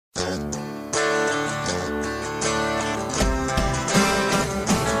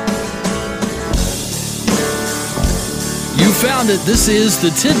found it. This is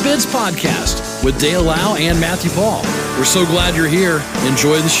the Tidbits Podcast with Dale Lau and Matthew Paul. We're so glad you're here.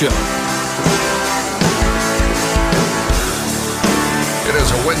 Enjoy the show. It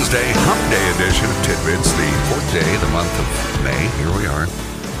is a Wednesday, hump day edition of Tidbits, the fourth day of the month of May. Here we are,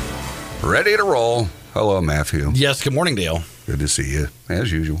 ready to roll. Hello, Matthew. Yes, good morning, Dale. Good to see you,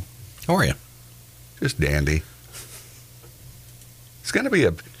 as usual. How are you? Just dandy. It's going to be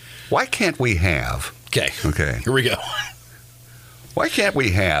why can't we have... Okay, here we go. Why can't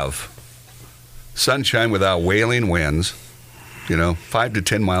we have sunshine without wailing winds, 5 to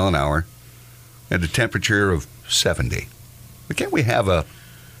 10 mile an hour, and a temperature of 70? Why can't we have a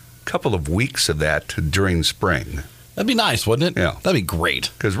couple of weeks of that during spring? That'd be nice, wouldn't it? Yeah. That'd be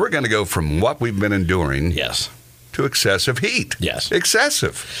great. Because we're going to go from what we've been enduring Yes. to excessive heat. Yes.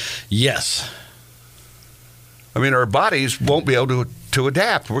 Excessive. Yes. I mean, our bodies won't be able to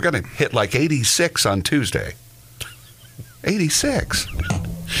adapt. We're going to hit like 86 on Tuesday. 86.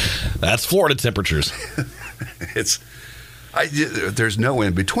 That's Florida temperatures. There's no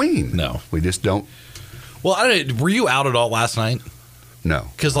in between. No. We just don't. Well, were you out at all last night? No.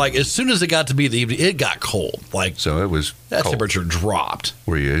 Because, as soon as it got to be the evening, it got cold. So it was that cold. temperature dropped.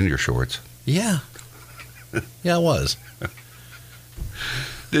 Were you in your shorts? Yeah. Yeah, I was.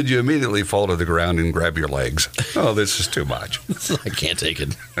 Did you immediately fall to the ground and grab your legs? Oh, this is too much. I can't take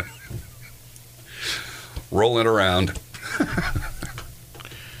it. Rolling around.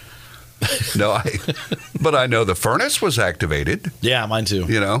 No, but I know the furnace was activated. Yeah, mine too.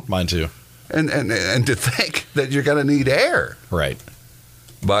 Mine too. And to think that you're going to need air. Right.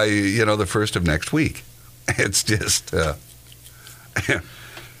 By, the first of next week. It's just,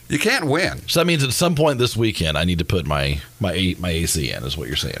 you can't win. So that means at some point this weekend, I need to put my AC in, is what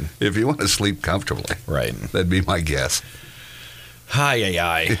you're saying. If you want to sleep comfortably. Right. That'd be my guess. Hi.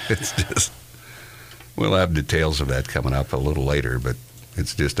 It's just, we'll have details of that coming up a little later, but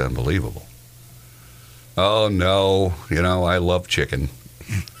it's just unbelievable. Oh, no. I love chicken.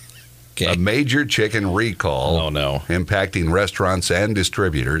 Okay. A major chicken recall. Oh, no. Impacting restaurants and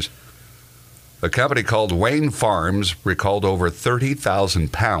distributors. A company called Wayne Farms recalled over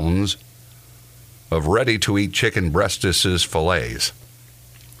 30,000 pounds of ready-to-eat chicken breastises fillets.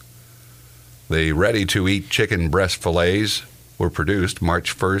 The ready-to-eat chicken breast fillets were produced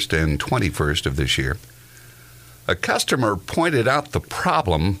March 1st and 21st of this year. A customer pointed out the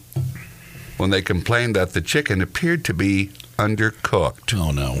problem when they complained that the chicken appeared to be undercooked.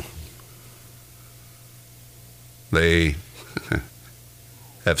 Oh, no. They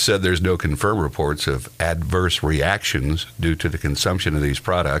have said there's no confirmed reports of adverse reactions due to the consumption of these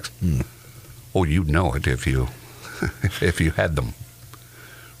products. Oh, you'd know it if you had them.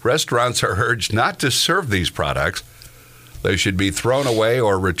 Restaurants are urged not to serve these products. They should be thrown away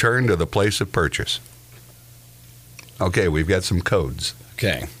or returned to the place of purchase. Okay, we've got some codes.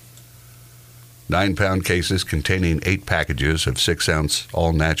 Okay. 9-pound cases containing 8 packages of 6-ounce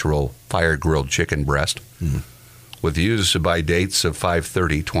all-natural fire-grilled chicken breast. With use-by dates of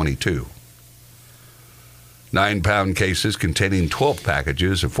 5/30/22. 9-pound cases containing 12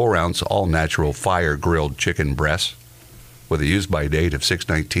 packages of 4-ounce all-natural fire-grilled chicken breasts with a use-by date of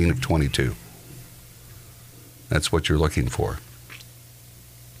 6/19/22. That's what you're looking for.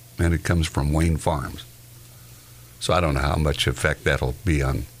 And it comes from Wayne Farms. So I don't know how much effect that'll be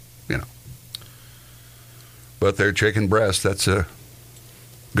on, But their chicken breast, that's a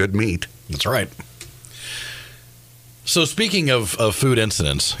good meat. That's right. So speaking of food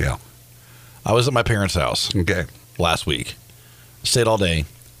incidents, Yeah. I was at my parents' house Okay. last week. Stayed all day.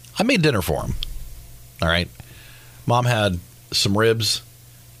 I made dinner for them. All right. Mom had some ribs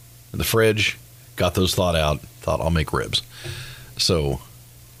in the fridge. Got those thawed out. Thought I'll make ribs. So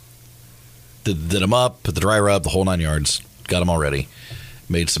did them up, put the dry rub, the whole 9 yards. Got them all ready.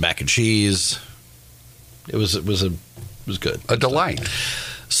 Made some mac and cheese. It was good. A delight.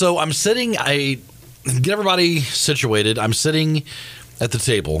 So I'm sitting. I get everybody situated. I'm sitting at the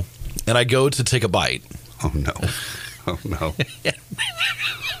table, and I go to take a bite. Oh, no. Oh, no.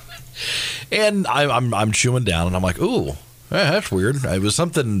 And I'm chewing down, and I'm like, ooh, that's weird. It was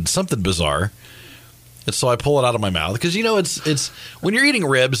something bizarre. And so I pull it out of my mouth because it's when you're eating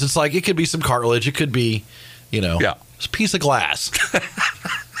ribs, it's like it could be some cartilage, it could be, Yeah. a piece of glass.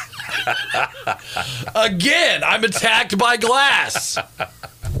 Again, I'm attacked by glass.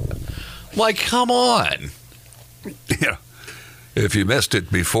 Like, come on. Yeah. If you missed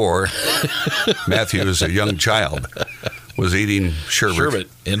it before, Matthew, as a young child, was eating sherbet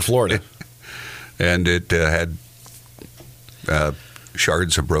in Florida. And it had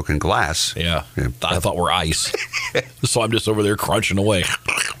shards of broken glass. Yeah. I thought were ice. So I'm just over there crunching away.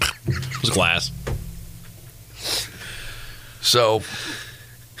 It was glass. So,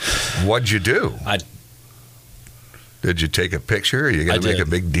 what'd you do? Did you take a picture? Are you going to make a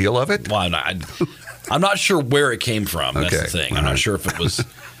big deal of it? Well, I'm not sure where it came from. That's the thing. I'm not sure if it was.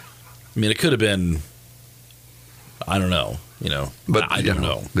 I mean, it could have been. I don't know. But I don't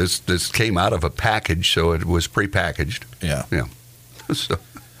know. This came out of a package, so it was prepackaged. Yeah. Yeah. So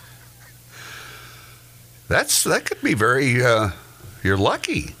that could be very. You're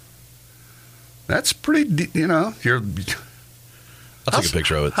lucky. That's pretty. I'll take a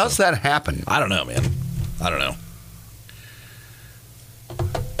picture of it. How's that happen? I don't know, man. I don't know.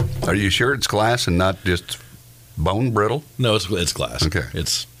 Are you sure it's glass and not just bone brittle? No, it's glass. Okay.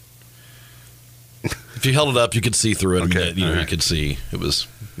 It's. If you held it up, you could see through it. Okay. And you could see it was.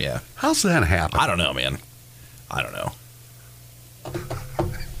 Yeah. How's that happen? I don't know, man. I don't know.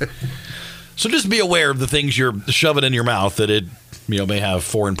 So just be aware of the things you're shoving in your mouth that it may have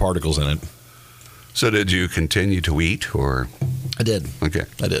foreign particles in it. So did you continue to eat, or? I did. Okay.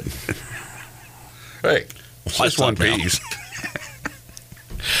 I did. Hey, just one piece.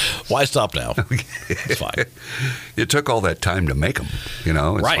 Why stop now? It's fine. You took all that time to make them. It's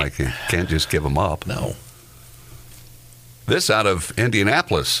right. like you can't just give them up. No. This out of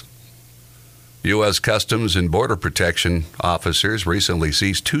Indianapolis. U.S. Customs and Border Protection officers recently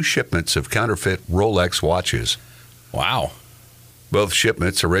seized 2 shipments of counterfeit Rolex watches. Wow. Both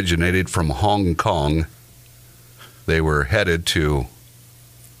shipments originated from Hong Kong. They were headed to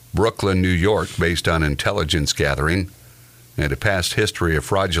Brooklyn, New York, based on intelligence gathering and a past history of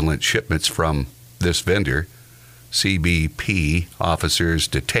fraudulent shipments from this vendor. CBP officers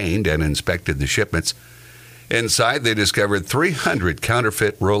detained and inspected the shipments. Inside, they discovered 300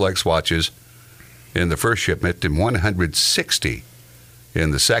 counterfeit Rolex watches in the first shipment and 160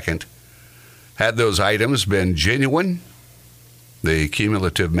 in the second. Had those items been genuine, the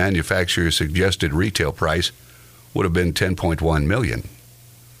cumulative manufacturer's suggested retail price would have been $10.1 million.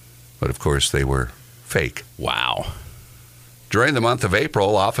 But of course, they were fake. Wow. During the month of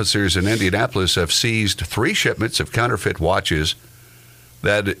April, officers in Indianapolis have seized 3 shipments of counterfeit watches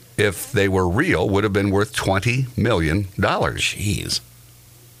that, if they were real, would have been worth $20 million. Jeez.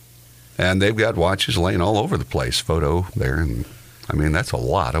 And they've got watches laying all over the place. Photo there. And I mean, that's a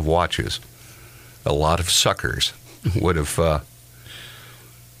lot of watches. A lot of suckers would have,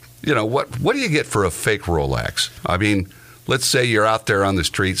 what do you get for a fake Rolex? I mean, let's say you're out there on the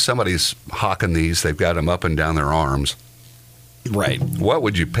street. Somebody's hawking these. They've got them up and down their arms. Right. What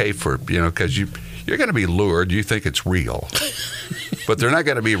would you pay for, because you're going to be lured. You think it's real. But they're not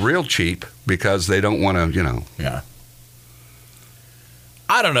going to be real cheap because they don't want to, Yeah.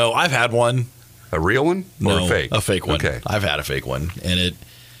 I don't know. I've had one. A real one or No, a fake? A fake one. Okay. I've had a fake one. And it,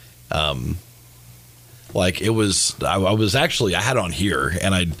 it was, I was actually, I had it on here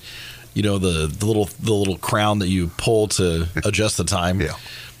and I, the little crown that you pull to adjust the time. Yeah.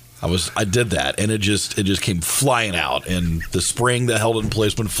 I did that and it just came flying out, and the spring that held it in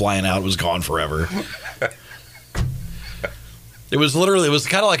place went flying out. It was gone forever. It was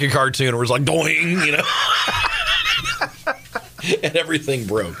kind of like a cartoon. It was like doing, and everything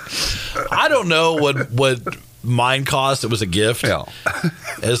broke. I don't know what mine cost. It was a gift. Yeah.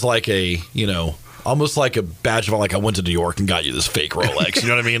 As like a, almost like a badge of, like, I went to New York and got you this fake Rolex. You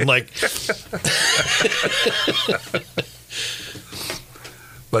know what I mean? Like,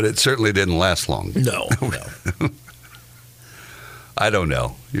 but it certainly didn't last long. no. I don't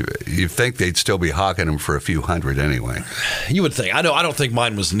know. You think they'd still be hawking them for a few hundred anyway? You would think. I don't think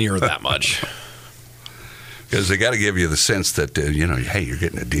mine was near that much. Because they got to give you the sense that, hey, you're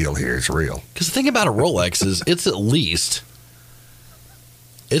getting a deal here. It's real. Because the thing about a Rolex is it's at least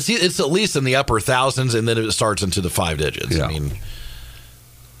in the upper thousands, and then it starts into the 5 digits. Yeah. I mean,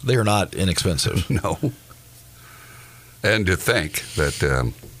 they are not inexpensive. No. And to think that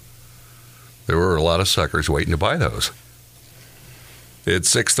there were a lot of suckers waiting to buy those.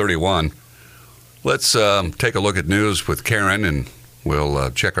 It's 6:31. Let's take a look at news with Karen, and we'll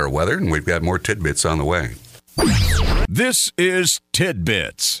check our weather, and we've got more tidbits on the way. This is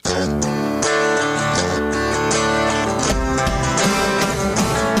Tidbits.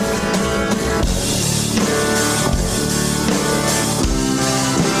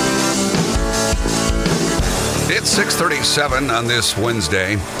 It's 6:37 on this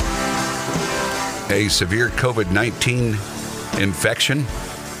Wednesday. A severe COVID-19 infection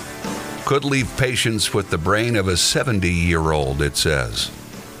could leave patients with the brain of a 70-year-old, it says,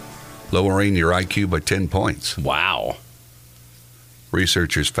 lowering your IQ by 10 points. Wow.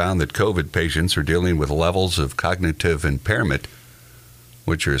 Researchers found that COVID patients are dealing with levels of cognitive impairment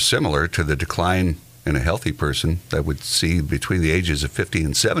which are similar to the decline in a healthy person that would see between the ages of 50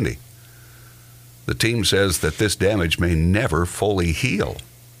 and 70. The team says that this damage may never fully heal.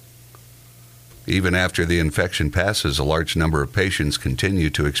 Even after the infection passes, a large number of patients continue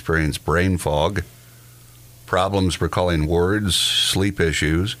to experience brain fog, problems recalling words, sleep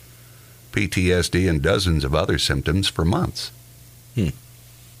issues, PTSD, and dozens of other symptoms for months.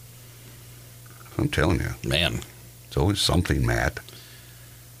 I'm telling you. Man. It's always something, Matt.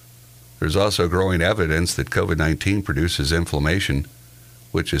 There's also growing evidence that COVID-19 produces inflammation,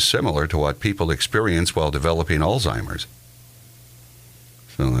 which is similar to what people experience while developing Alzheimer's.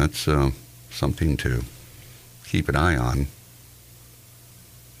 So that's something to keep an eye on.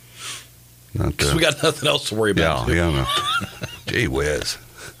 Because we got nothing else to worry about. Yeah. Gee whiz.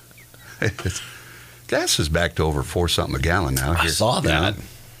 Gas is back to over $4 a gallon now. I saw that.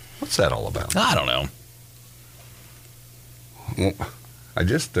 What's that all about? I don't know. Well, I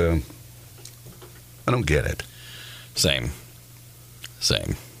just, I don't get it. Same.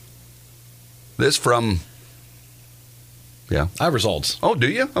 This from, I have results. Oh, do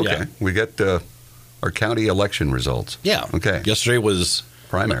you? Okay. Yeah. We got our county election results. Yeah. Okay. Yesterday was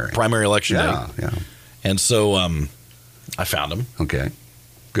primary election day. Yeah. And so I found them. Okay.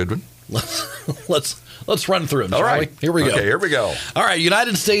 Good one. Let's run through them. All right. Here we go. Okay, here we go. All right.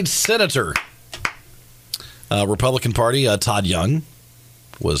 United States Senator, Republican Party, Todd Young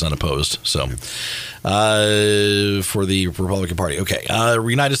was unopposed. So for the Republican Party. Okay.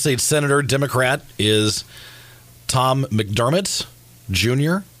 United States Senator, Democrat, is Tom McDermott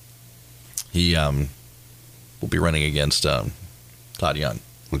Jr. He will be running against Todd Young.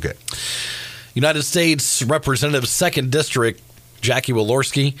 Okay. United States Representative 2nd District, Jackie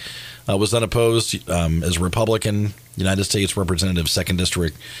Walorski, was unopposed as Republican. United States Representative 2nd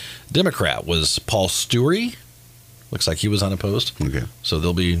District, Democrat, was Paul Stury. Looks like he was unopposed. Okay. So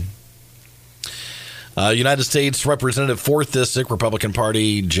they'll be... United States Representative 4th District, Republican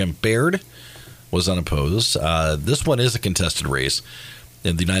Party, Jim Baird, was unopposed. This one is a contested race.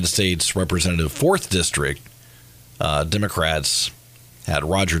 In the United States Representative 4th District, Democrats had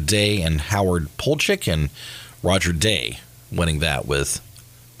Roger Day and Howard Polchik, and Roger Day winning that with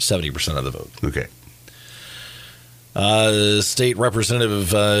 70% of the vote. Okay. State Representative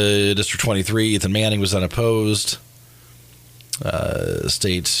District 23, Ethan Manning, was unopposed.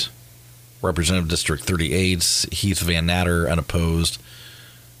 State Representative District 38, Heath Van Natter, unopposed.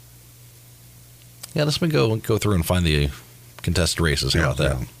 Yeah, let's go through and find the contested races. How about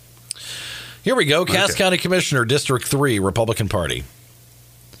that? Yeah. Here we go. Cass Okay. County Commissioner, District 3, Republican Party.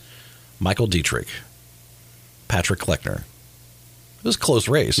 Michael Dietrich. Patrick Kleckner. It was a close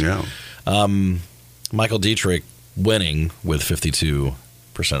race. Yeah. Michael Dietrich winning with 52%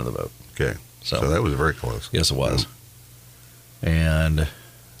 of the vote. Okay. So that was very close. Yes, it was. And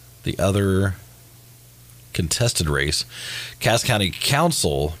the other contested race, Cass County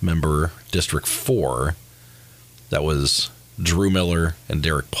Council member, District 4, that was Drew Miller and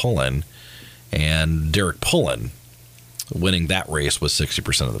Derek Pullen. And Derek Pullen winning that race with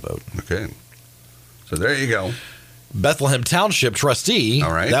 60% of the vote. Okay. So there you go. Bethlehem Township trustee,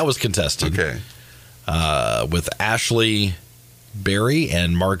 All right. that was contested. Okay. With Ashley Berry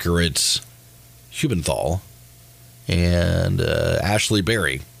and Margaret Hubenthal. And Ashley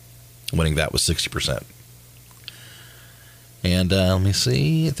Berry winning that with 60%. And let me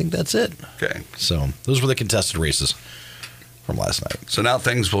see. I think that's it. Okay. So those were the contested races from last night. So now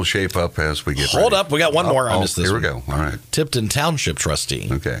things will shape up as we get Hold ready. up. We got one more. I missed this Here one. we go. All right. Tipton Township trustee.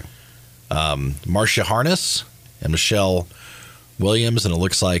 Okay. Marcia Harness and Michelle Williams. And it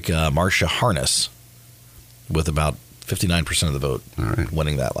looks like Marcia Harness with about 59% of the vote All right.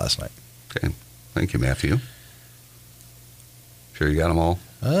 winning that last night. Okay. Thank you, Matthew. Sure you got them all?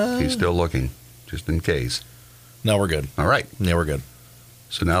 He's still looking, just in case. No, we're good. All right. Yeah, we're good.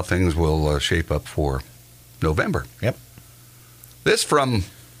 So now things will shape up for November. Yep. This from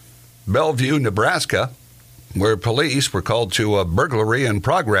Bellevue, Nebraska, where police were called to a burglary in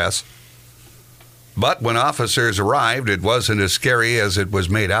progress. But when officers arrived, it wasn't as scary as it was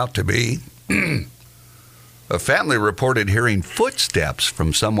made out to be. A family reported hearing footsteps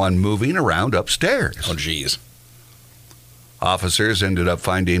from someone moving around upstairs. Oh, geez. Officers ended up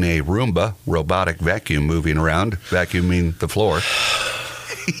finding a Roomba robotic vacuum moving around, vacuuming the floor.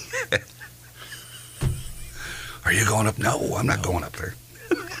 Are you going up? No, I'm not going up there.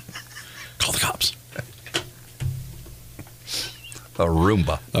 Call the cops. A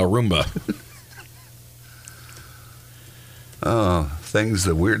Roomba. A Roomba.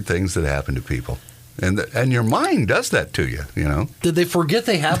 The weird things that happen to people. And your mind does that to you, you know. Did they forget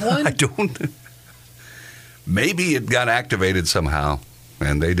they have one? I don't. Maybe it got activated somehow,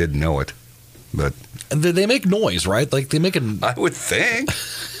 and they didn't know it. But And they make noise, right? Like they make a... I would think.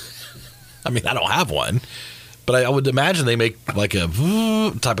 I mean, I don't have one, but I would imagine they make like a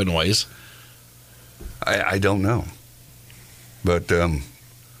type of noise. I don't know. But to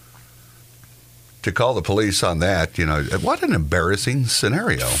call the police on that, what an embarrassing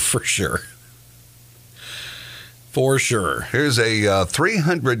scenario. For sure. For sure. Here's a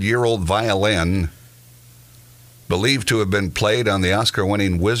 300-year-old violin believed to have been played on the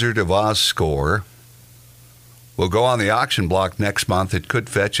Oscar-winning Wizard of Oz score. Will go on the auction block next month. It could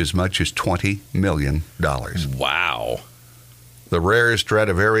fetch as much as $20 million. Wow. The rare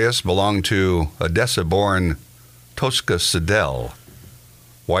Stradivarius belonged to Odessa-born Tosca Sidel,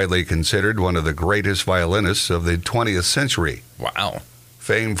 widely considered one of the greatest violinists of the 20th century. Wow.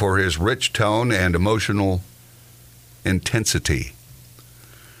 Famed for his rich tone and emotional intensity.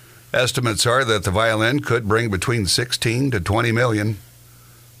 Estimates are that the violin could bring between 16 to 20 million,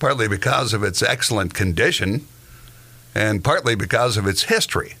 partly because of its excellent condition and partly because of its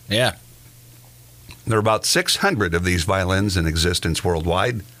history. Yeah. There are about 600 of these violins in existence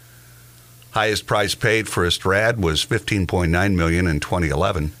worldwide. Highest price paid for a Strad was $15.9 million in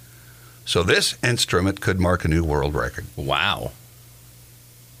 2011. So this instrument could mark a new world record. Wow.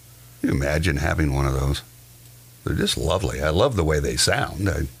 Can you imagine having one of those? They're just lovely. I love the way they sound.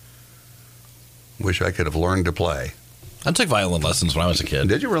 I wish I could have learned to play. I took violin lessons when I was a kid.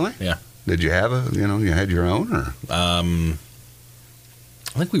 Did you really? Yeah. Did you have you had your own? Or? I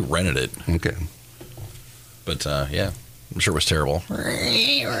think we rented it. Okay. But, yeah, I'm sure it was terrible. I'm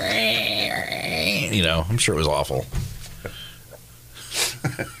sure it was awful.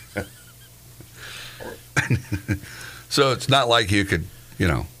 So it's not like you could,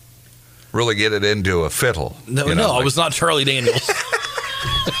 really get it into a fiddle. No, I was not Charlie Daniels.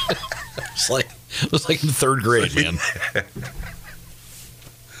 It was like in third grade, man.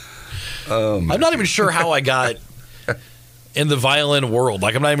 I'm not even sure how I got in the violin world.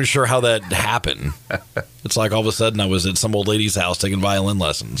 Like, I'm not even sure how that happened. It's like all of a sudden I was at some old lady's house taking violin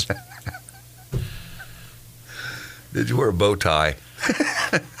lessons. Did you wear a bow tie?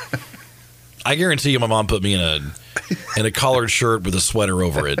 I guarantee you my mom put me in a collared shirt with a sweater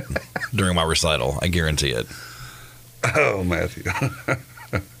over it during my recital. I guarantee it. Oh, Matthew.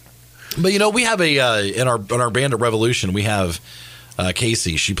 But we have in our band at Revolution, we have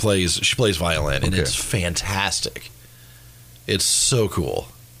Casey. She plays violin, and It's fantastic. It's so cool,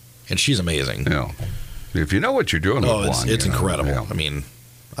 and she's amazing. Yeah, if you know what you're doing, it's incredible. Yeah. I mean,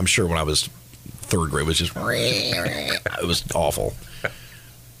 I'm sure when I was third grade, it was just it was awful.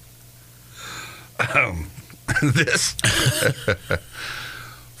 This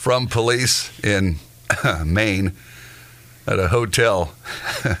from police in Maine at a hotel.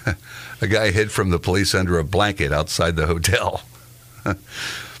 A guy hid from the police under a blanket outside the hotel.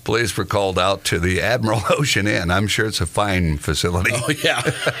 Police were called out to the Admiral Ocean Inn. I'm sure it's a fine facility. Oh, yeah.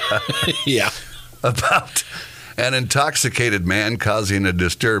 Yeah. About an intoxicated man causing a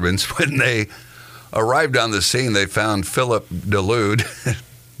disturbance. When they arrived on the scene, they found Philip Delude.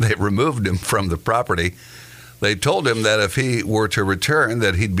 They removed him from the property. They told him that if he were to return,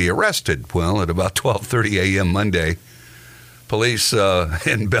 that he'd be arrested. Well, at about 12:30 a.m. Monday, police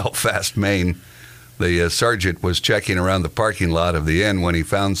in Belfast, Maine, the sergeant was checking around the parking lot of the inn when he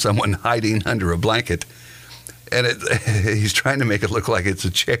found someone hiding under a blanket, and he's trying to make it look like it's a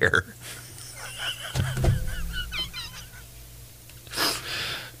chair.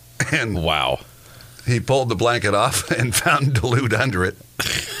 And wow. He pulled the blanket off and found Delude under it.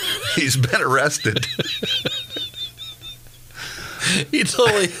 He's been arrested. He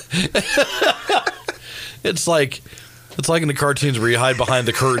totally. It's like in the cartoons where you hide behind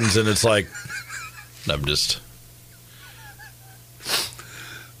the curtains and it's like, I'm just.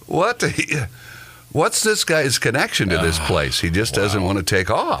 What's this guy's connection to this place? He just doesn't want to take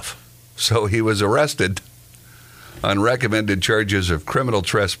off. So he was arrested on recommended charges of criminal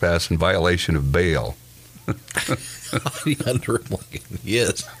trespass and violation of bail. Under a blanket.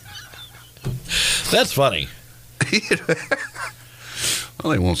 Yes. That's funny.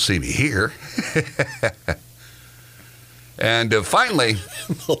 Well, they won't see me here. And finally,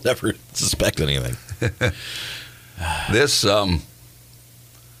 they'll never suspect anything. This a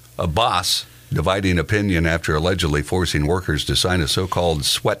boss dividing opinion after allegedly forcing workers to sign a so-called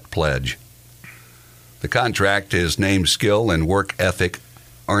sweat pledge. The contract is named skill and work ethic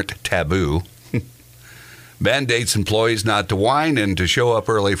aren't taboo. Mandates employees not to whine and to show up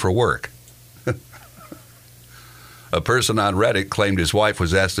early for work. A person on Reddit claimed his wife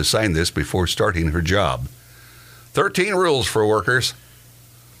was asked to sign this before starting her job. 13 rules for workers.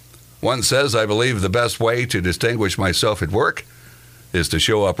 One says, I believe the best way to distinguish myself at work is to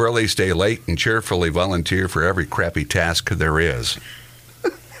show up early, stay late, and cheerfully volunteer for every crappy task there is.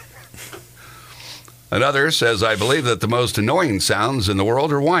 Another says, I believe that the most annoying sounds in the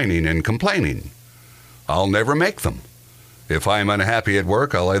world are whining and complaining. I'll never make them. If I'm unhappy at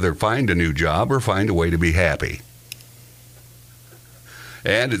work, I'll either find a new job or find a way to be happy.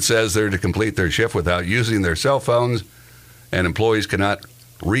 And it says they're to complete their shift without using their cell phones, and employees cannot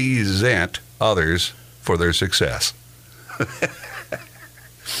resent others for their success.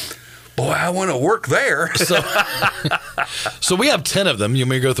 Boy, I want to work there. So we have 10 of them. You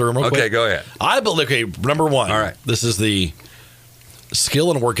may go through them real quick. Okay, go ahead. Okay, number one. All right. This is the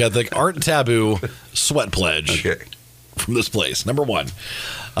skill and work ethic, aren't taboo sweat pledge Okay. from this place. Number one,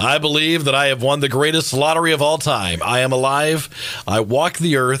 I believe that I have won the greatest lottery of all time. I am alive. I walk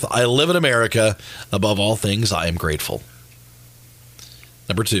the earth. I live in America. Above all things, I am grateful.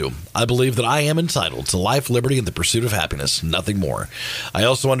 Number two, I believe that I am entitled to life, liberty, and the pursuit of happiness, nothing more. I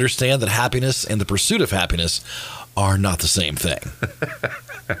also understand that happiness and the pursuit of happiness are not the same thing.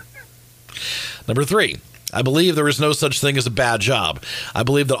 Number three, I believe there is no such thing as a bad job. I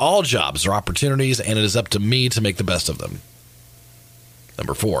believe that all jobs are opportunities, and it is up to me to make the best of them.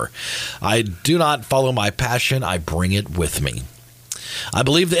 Number four, I do not follow my passion, I bring it with me. I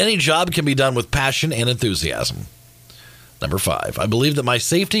believe that any job can be done with passion and enthusiasm. Number five, I believe that my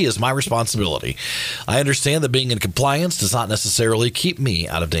safety is my responsibility. I understand that being in compliance does not necessarily keep me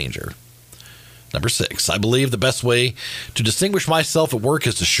out of danger. Number six, I believe the best way to distinguish myself at work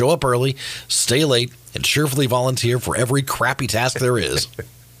is to show up early, stay late, and cheerfully volunteer for every crappy task there is.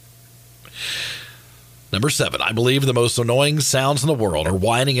 Number seven, I believe the most annoying sounds in the world are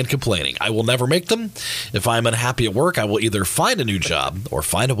whining and complaining. I will never make them. If I am unhappy at work, I will either find a new job or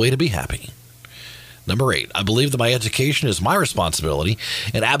find a way to be happy. Number eight, I believe that my education is my responsibility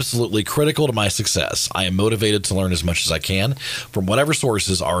and absolutely critical to my success. I am motivated to learn as much as I can from whatever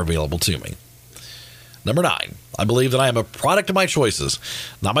sources are available to me. Number nine, I believe that I am a product of my choices,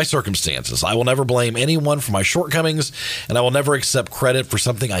 not my circumstances. I will never blame anyone for my shortcomings, and I will never accept credit for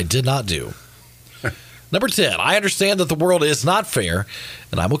something I did not do. Number 10, I understand that the world is not fair,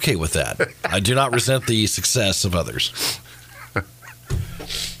 and I'm okay with that. I do not resent the success of others.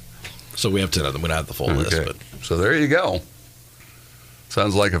 So we have 10 of them. We don't have the full list. But So there you go.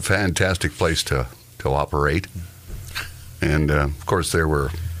 Sounds like a fantastic place to operate. And, of course, there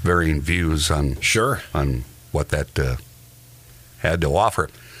were varying views on what that had to offer.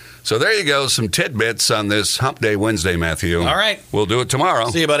 So there you go, some tidbits on this Hump Day Wednesday, Matthew. All right. We'll do it tomorrow.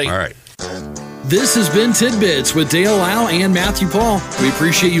 See you, buddy. All right. This has been Tidbits with Dale Lau and Matthew Paul. We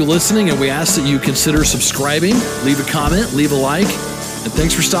appreciate you listening, and we ask that you consider subscribing, leave a comment, leave a like, and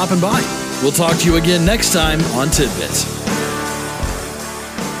thanks for stopping by. We'll talk to you again next time on Tidbits.